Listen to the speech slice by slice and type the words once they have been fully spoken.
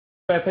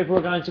where people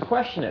are going to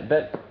question it,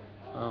 but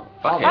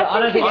I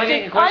don't think you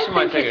can question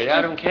my figure.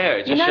 I don't care.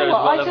 It just shows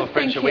what level of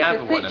friendship we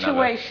have with one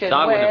another. So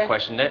I wouldn't have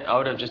questioned it. I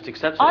would have just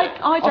accepted it.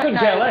 I don't know.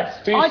 Care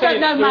less. I don't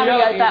know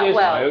Mario that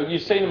well. You're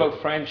saying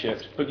about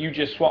friendships, but you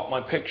just swapped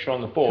my picture on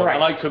the board, Correct.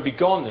 and I could be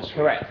gone this week.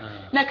 Correct.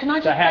 Now, can I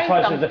just So how say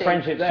close something? is the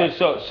friendship there?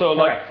 So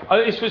like,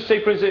 it's for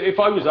say, for instance, if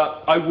I was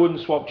up, I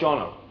wouldn't swap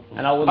Jono.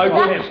 And I wouldn't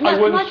swap him. I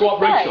wouldn't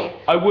swap Rachel.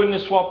 I wouldn't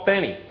have swapped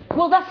Benny.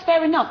 Well, that's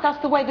fair enough.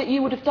 That's the way that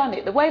you would have done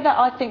it. The way that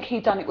I think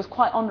he done it was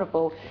quite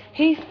honourable.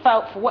 He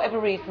felt, for whatever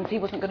reasons, he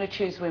wasn't going to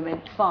choose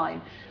women.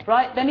 Fine.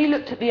 Right? Then he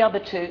looked at the other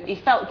two. He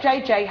felt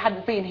JJ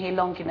hadn't been here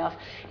long enough.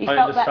 He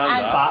felt that.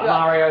 But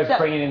Mario's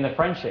bringing in the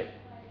friendship.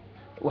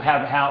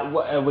 How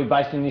are we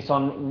basing this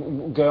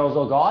on girls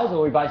or guys, or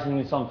are we basing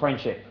this on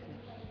friendship?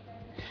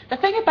 The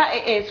thing about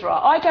it is,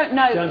 right, I don't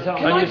know.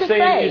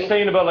 You're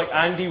saying about like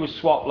Andy was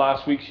swapped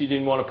last week, so you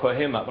didn't want to put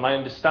him up, and I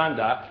understand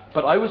that,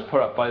 but I was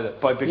put up by Big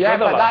Brother Yeah,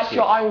 but that's week.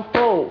 your own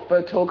fault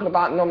for talking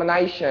about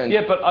nominations.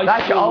 Yeah, but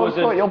that's your own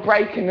fault. You're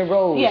breaking the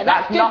rules. Yeah,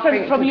 that's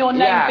different from your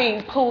name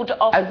being pulled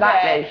off.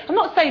 Exactly. There. I'm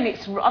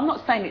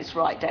not saying it's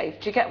right, Dave.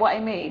 Do you get what I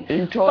mean?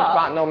 You talked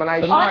about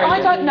nominations. I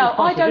don't know.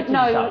 I don't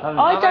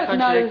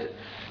know.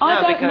 I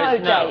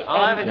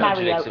haven't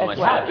contradicted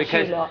myself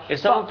because if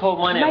someone pulled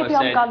my name and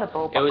said it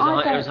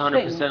was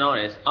 100%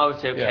 honest, I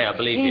would say, okay, I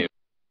believe you.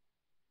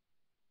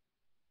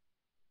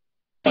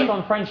 Based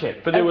on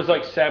friendship. But there was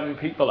like 7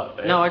 people up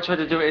there. No, I tried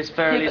to do it as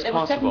fairly as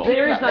possible.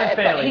 There is no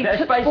fairly.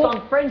 That's based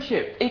on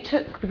friendship. He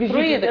took because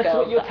 3 of the girls. That's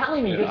what you're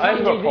telling me. You're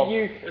telling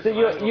me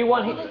that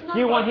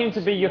you want him to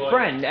be your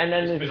friend and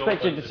then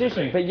respect your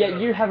decision, but yet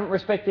you haven't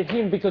respected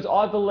him because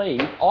I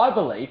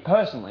believe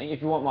personally,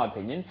 if you want my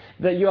opinion,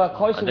 that you are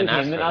closer with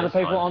him than other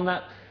people on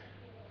that.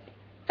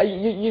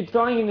 You're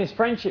throwing in this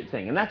friendship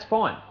thing, and that's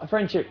fine. A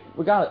friendship,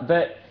 regardless.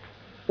 But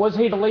was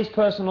he the least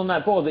person on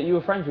that board that you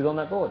were friends with on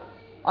that board?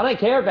 I don't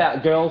care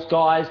about girls,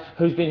 guys,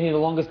 who's been here the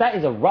longest. That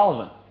is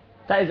irrelevant.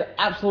 That is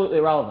absolutely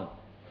irrelevant.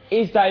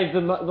 Is Dave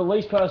the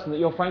least person that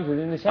you're friends with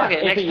in this house?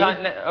 Okay, next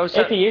time.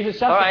 If he is, it's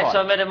justified. Alright,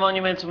 so I made a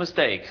monumental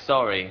mistake.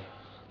 Sorry.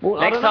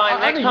 Well, next time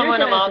when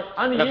I'm up,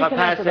 if I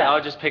pass it,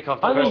 I'll just pick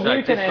off the person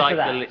I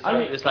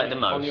dislike the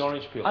most. On the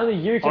orange peel. Only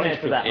you can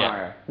answer that,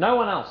 Mario. No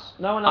one else.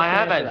 No one else. I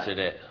have answered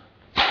it.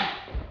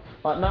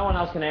 But no one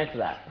else can answer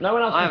that. No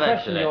one else can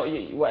question your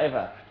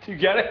whatever. Do you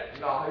get it?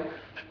 No.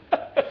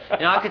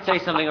 You know, I could say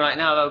something right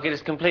now that would get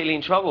us completely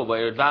in trouble, but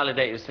it would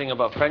validate this thing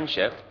about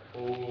friendship.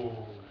 Ooh.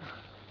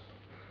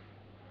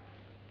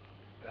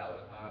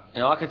 You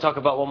know, I could talk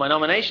about what my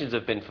nominations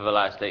have been for the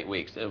last 8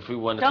 weeks. If we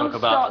want to talk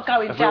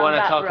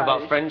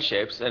about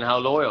friendships and how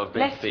loyal I've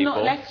been to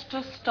people. Let's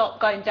just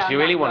stop going down. If you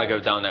really want to go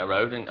down that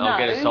road, and I'll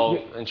get us all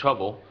in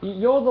trouble.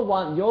 You're the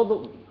one.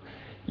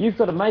 You've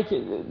got to make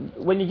it.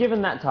 When you're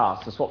given that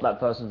task to swap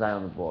that person's name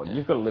on the board,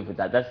 you've got to live with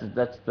that. That's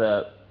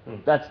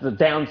the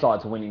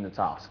downside to winning the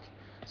task.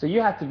 So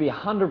you have to be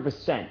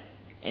 100%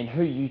 in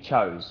who you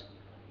chose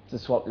to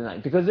swap the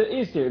name, because it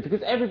is serious,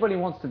 because everybody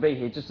wants to be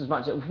here just as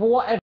much, for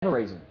whatever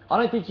reason. I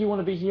don't think you want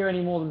to be here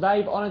any more than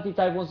Dave. I don't think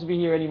Dave wants to be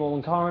here any more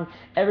than Corin.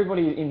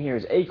 Everybody in here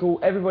is equal.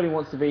 Everybody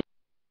wants to be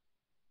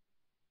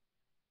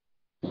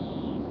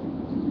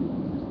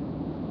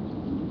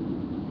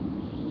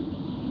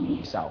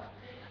yourself.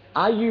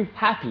 Are you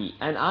happy,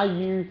 and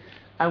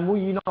will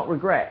you not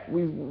regret?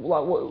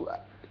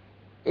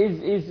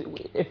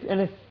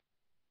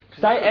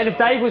 If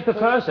Dave was the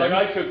person...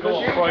 Like I could go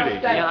on Friday.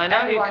 Yeah, I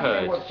know you could.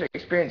 Everyone wants to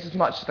experience as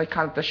much as they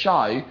can of the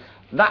show.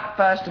 That,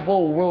 first of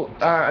all,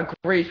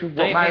 agrees with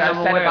what Mario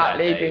said about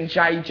leaving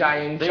JJ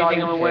and Joe. Do you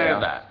think I'm aware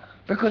of that?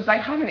 Because they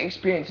haven't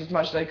experienced as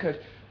much as they could.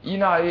 You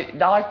know,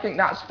 I think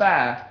that's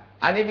fair.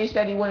 And if he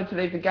said he wanted to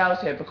leave the girls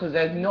here because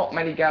there's not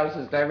many girls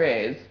as there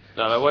is...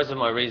 No, that wasn't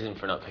my reason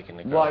for not picking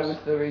the girls. Why was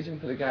the reason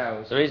for the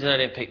girls? The reason I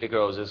didn't pick the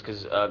girls is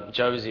because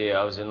Josie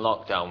I was in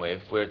lockdown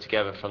with. We were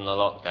together from the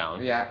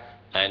lockdown. Yeah.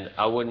 And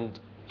I wouldn't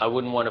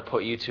want to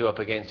put you two up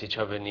against each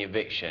other in the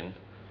eviction.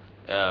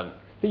 But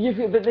this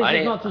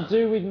is not to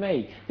do with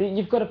me.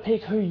 You've got to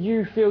pick who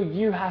you feel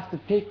you have to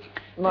pick,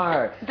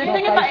 Mario. The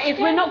thing about it is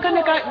we're not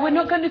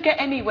going to get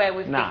anywhere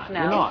with this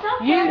now.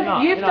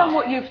 You've done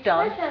what you've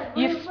done.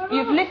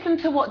 You've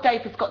listened to what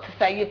Dave has got to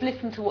say. You've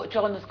listened to what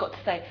John has got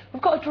to say.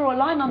 We've got to draw a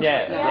line under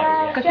it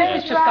now, because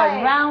this is just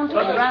going round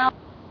and round.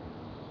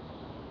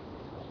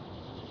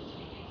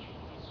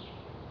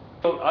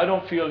 I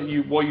don't feel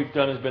what you've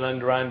done has been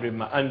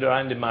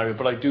underhanded, Mario,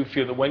 but I do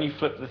feel that when you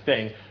flip the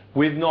thing,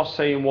 with not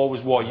saying what was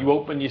what, you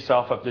opened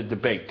yourself up to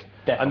debate.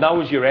 Definitely. And that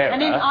was your error.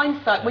 And in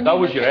hindsight, when you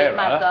look at it,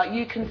 Mazda,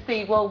 you can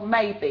see, well,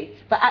 maybe.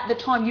 But at the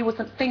time, you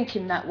wasn't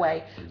thinking that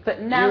way.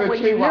 But now,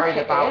 when you look at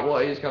it,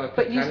 what he's going to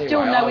pick but you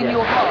still know in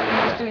your heart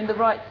he was doing the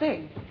right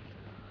thing.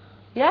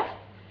 Yeah?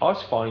 Oh,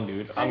 it's fine,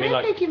 dude. I mean,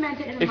 like, think you meant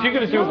it in if you're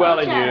going to do well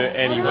in here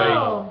anyway...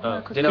 No,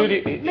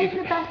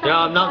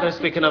 I'm not going to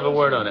speak another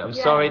word on it. I'm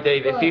sorry,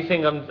 Dave. If you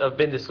think I've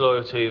been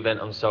disloyal to you, then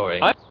I'm sorry.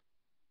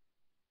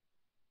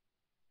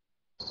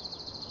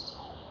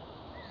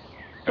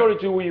 You've got to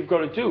do what you've got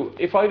to do.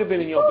 If I'd have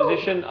been in your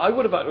position, I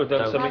would have had to have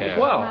done something as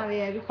well.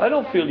 I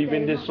don't feel you've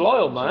been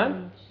disloyal,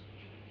 man.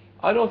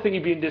 I don't think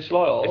you're being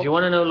disloyal. If you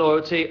want to know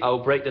loyalty, I'll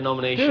break the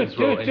nominations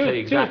rule and tell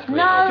you exactly.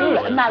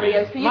 No,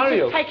 Mario, so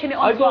you're just taking it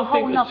on to a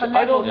whole nother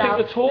level now. I don't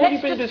think at all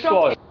you've been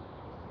disloyal.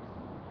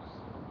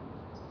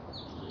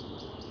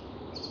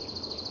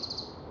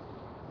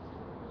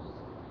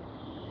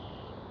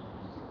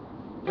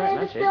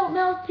 The spilt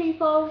milk,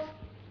 people.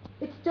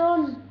 It's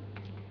done.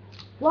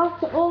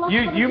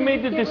 You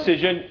made the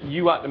decision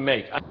you had to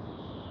make.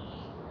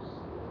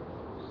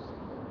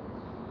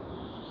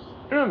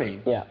 You know what I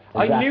mean? Yeah.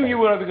 Exactly. I knew you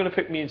were ever going to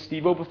pick me and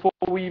Steve-O before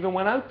we even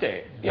went out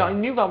there. Yeah, I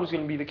knew that was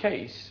going to be the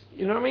case.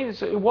 You know what I mean?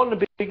 It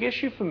wasn't a big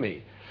issue for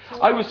me.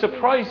 I was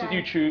surprised that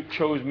you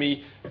chose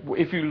me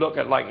if you look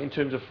at, like, in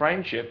terms of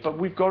friendship, but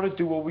we've got to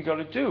do what we got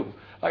to do.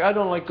 Like, I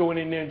don't like going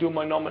in there and doing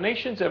my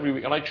nominations every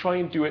week, and I try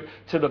and do it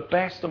to the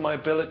best of my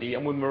ability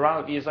and with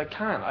morality as I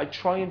can. I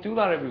try and do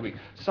that every week.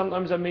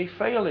 Sometimes I may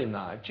fail in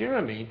that, do you know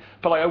what I mean?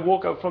 But like, I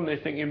walk out from there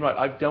thinking, right,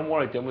 I've done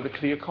what I've done with a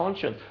clear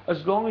conscience.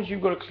 As long as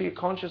you've got a clear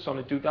conscience on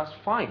it, dude, that's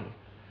fine.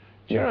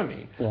 Do you know what I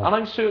mean? Yeah. And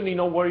I'm certainly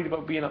not worried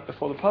about being up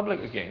before the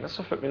public again. That's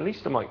the fucking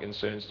least of my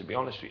concerns, to be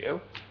honest with you.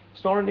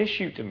 It's not an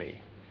issue to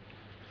me.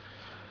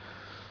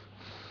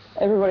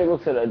 Everybody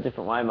looks at it a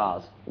different way,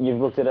 Mars. You've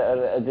looked at it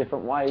a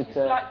different way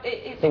to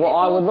what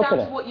I would look at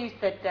it. What you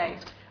said, Dave,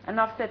 and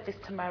I've said this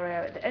to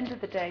Mario. At the end of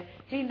the day,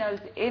 he knows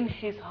in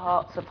his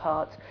heart of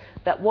hearts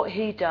that what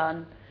he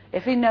done,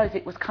 if he knows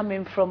it was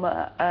coming from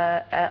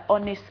a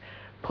honest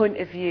point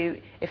of view,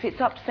 if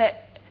it's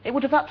upset, it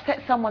would have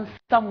upset someone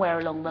somewhere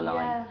along the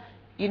line. Yeah.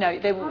 You know,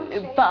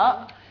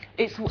 but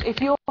it's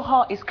if your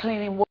heart is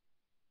clean in what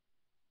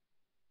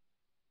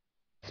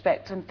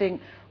respect and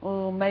think,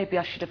 oh, maybe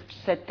I should have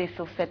said this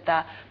or said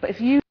that. But if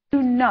you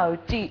know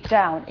deep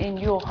down in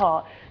your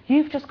heart,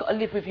 you've just got to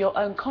live with your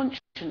own conscience.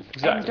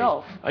 Exactly. End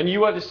of. And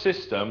you had a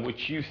system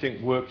which you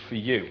think worked for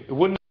you. It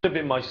wouldn't have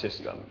been my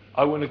system.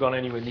 I wouldn't have gone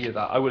anywhere near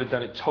that. I would have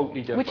done it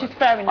totally different. Which is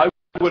fair enough.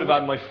 I would have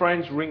had my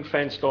friends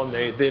ring-fenced on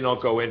there, they're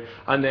not going,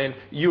 and then,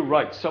 you're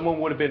right, someone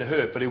would have been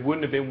hurt, but it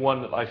wouldn't have been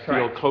one that I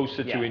feel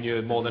closer to in you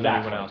more than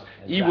anyone else.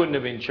 He wouldn't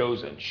have been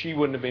chosen, she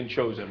wouldn't have been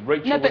chosen,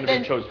 Rachel wouldn't have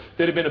been chosen.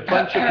 There'd have been a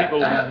bunch of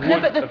people who would have been... No,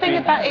 but the thing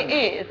about it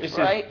is, this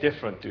right? is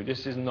different, dude,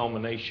 this is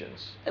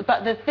nominations.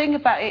 But the thing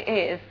about it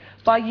is,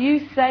 by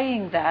you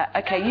saying that,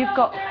 okay, you've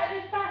got...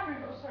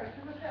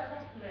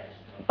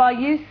 By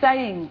you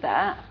saying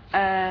that,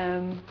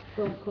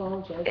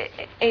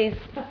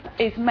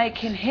 is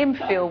making him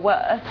feel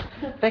worse,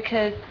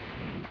 because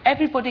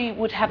everybody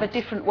would have a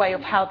different way of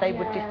how they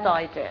would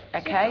decide it,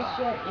 okay?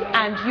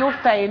 And you're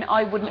saying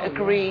I wouldn't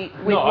agree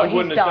with what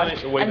he's done,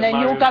 and then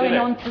you're going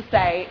on to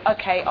say,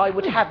 okay, I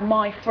would have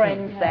my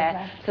friends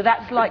there. So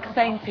that's like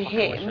saying to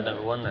him,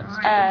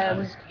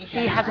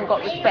 he hasn't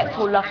got respect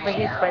or love for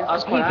his friends,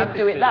 because he didn't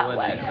do it that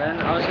way.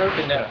 I was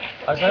hoping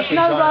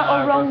no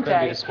right or wrong,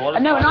 Dave.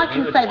 No, and I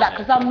can say that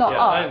because I'm not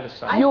up.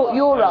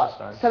 You're up.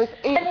 So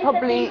it's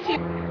probably...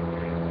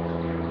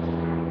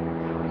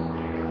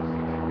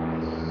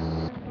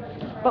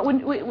 But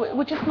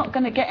we're just not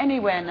going to get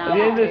anywhere now. At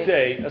the end of the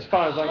day, as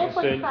far as I'm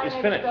concerned, it's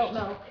finished.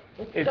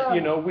 It's,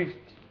 you know,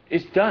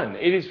 it's done.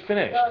 It is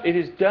finished. It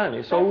is done.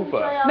 It's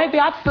over. Maybe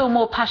I'd feel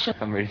more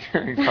passionate. I'm really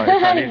sorry for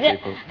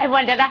people.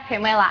 Everyone did that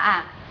and we're like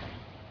that.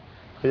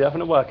 Are you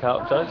having a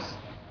workout, Joyce?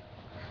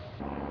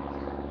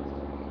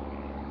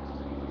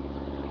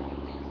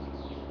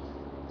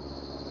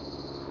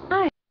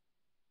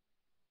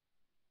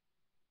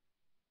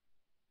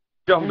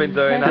 John been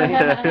doing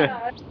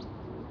that.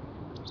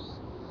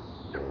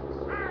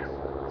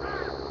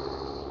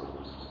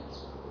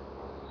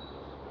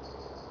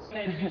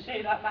 Did you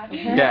see that, man?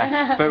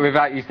 Yeah, but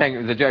without you saying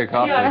it was a joke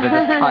after, they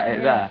just cut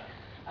it there.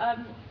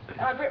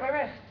 I broke my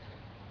wrist.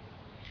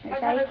 I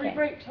had every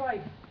break twice,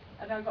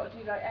 and I've got to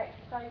do like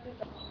exercises.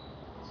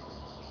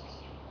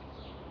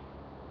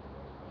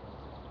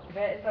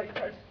 It's like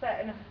sort of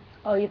setting.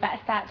 Oh, you better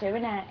start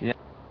doing it. Yeah.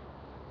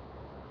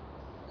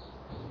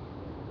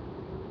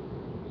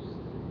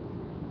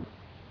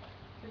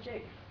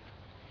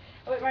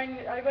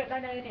 I went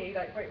down A&E,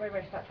 like broke my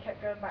wrist, I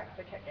kept going back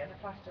because I kept getting the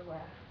plaster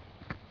wear.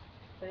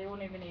 So they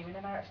won't even and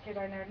then I had to go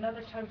down there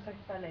another time so I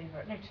fell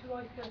over. No, 2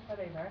 I still fell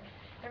over.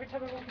 Every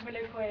time I walk in my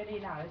local A&E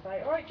now, it's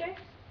like, alright James?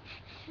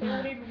 They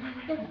won't even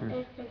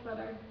remember.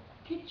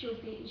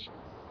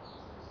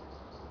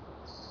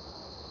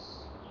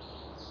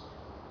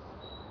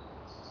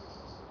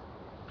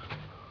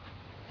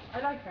 I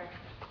like her.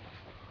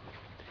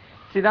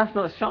 See, that's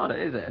not Charlotte,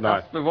 is it? No.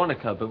 That's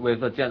Veronica, but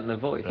with a gentler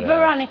voice. Yeah.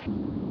 Veronica.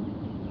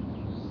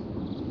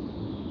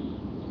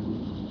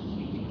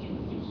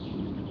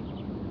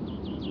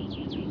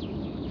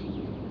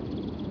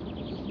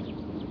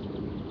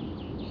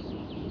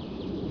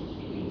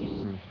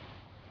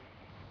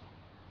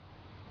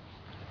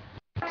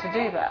 To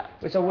do that.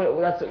 That's the way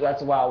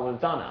I would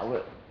have done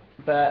it.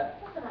 But...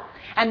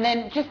 And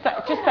then, just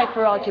say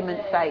for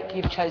argument's sake,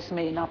 you've chosen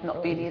me and I've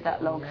not been here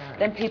that long,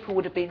 then people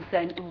would have been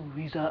saying, oh,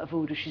 he's out of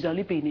order, she's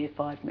only been here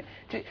 5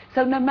 minutes.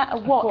 So no matter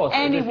what, of course,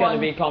 there's going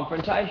to be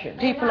confrontation.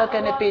 People are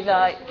going to be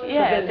like,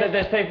 yeah.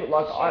 There's people,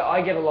 like,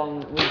 I get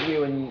along with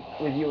you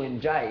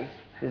and Jay,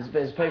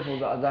 There's people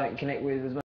that I don't connect with as much.